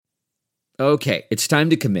Okay, it's time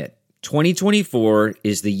to commit. 2024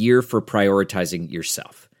 is the year for prioritizing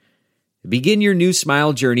yourself. Begin your new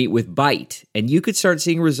smile journey with Byte, and you could start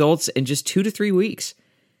seeing results in just 2 to 3 weeks.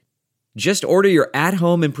 Just order your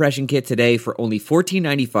at-home impression kit today for only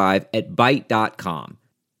 $14.95 at Byte.com.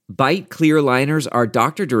 Byte clear liners are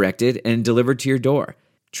doctor-directed and delivered to your door.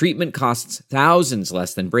 Treatment costs thousands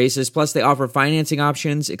less than braces, plus they offer financing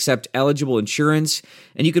options, accept eligible insurance,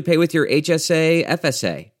 and you could pay with your HSA,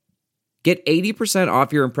 FSA. Get 80%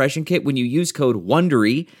 off your impression kit when you use code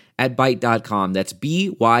WONDERY at Byte.com. That's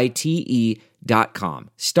BYTE.com.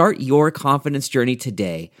 Start your confidence journey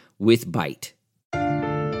today with Byte.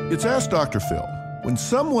 It's Ask Dr. Phil. When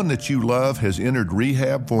someone that you love has entered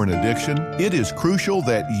rehab for an addiction, it is crucial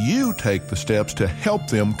that you take the steps to help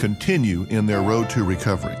them continue in their road to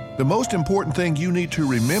recovery. The most important thing you need to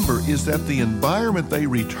remember is that the environment they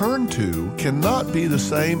return to cannot be the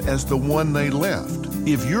same as the one they left.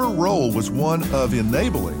 If your role was one of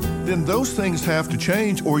enabling, then those things have to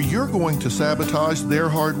change or you're going to sabotage their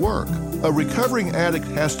hard work. A recovering addict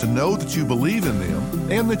has to know that you believe in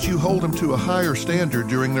them and that you hold them to a higher standard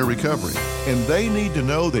during their recovery. And they need to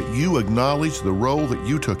know that you acknowledge the role that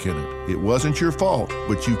you took in it. It wasn't your fault,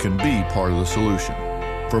 but you can be part of the solution.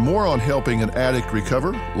 For more on helping an addict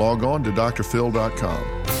recover, log on to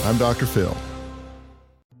drphil.com. I'm Dr. Phil.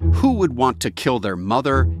 Who would want to kill their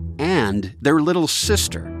mother and their little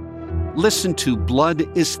sister? Listen to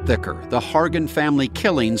Blood is Thicker, the Hargan family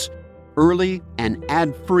killings, early and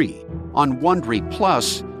ad-free on Wondery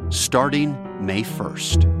Plus starting May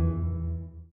 1st.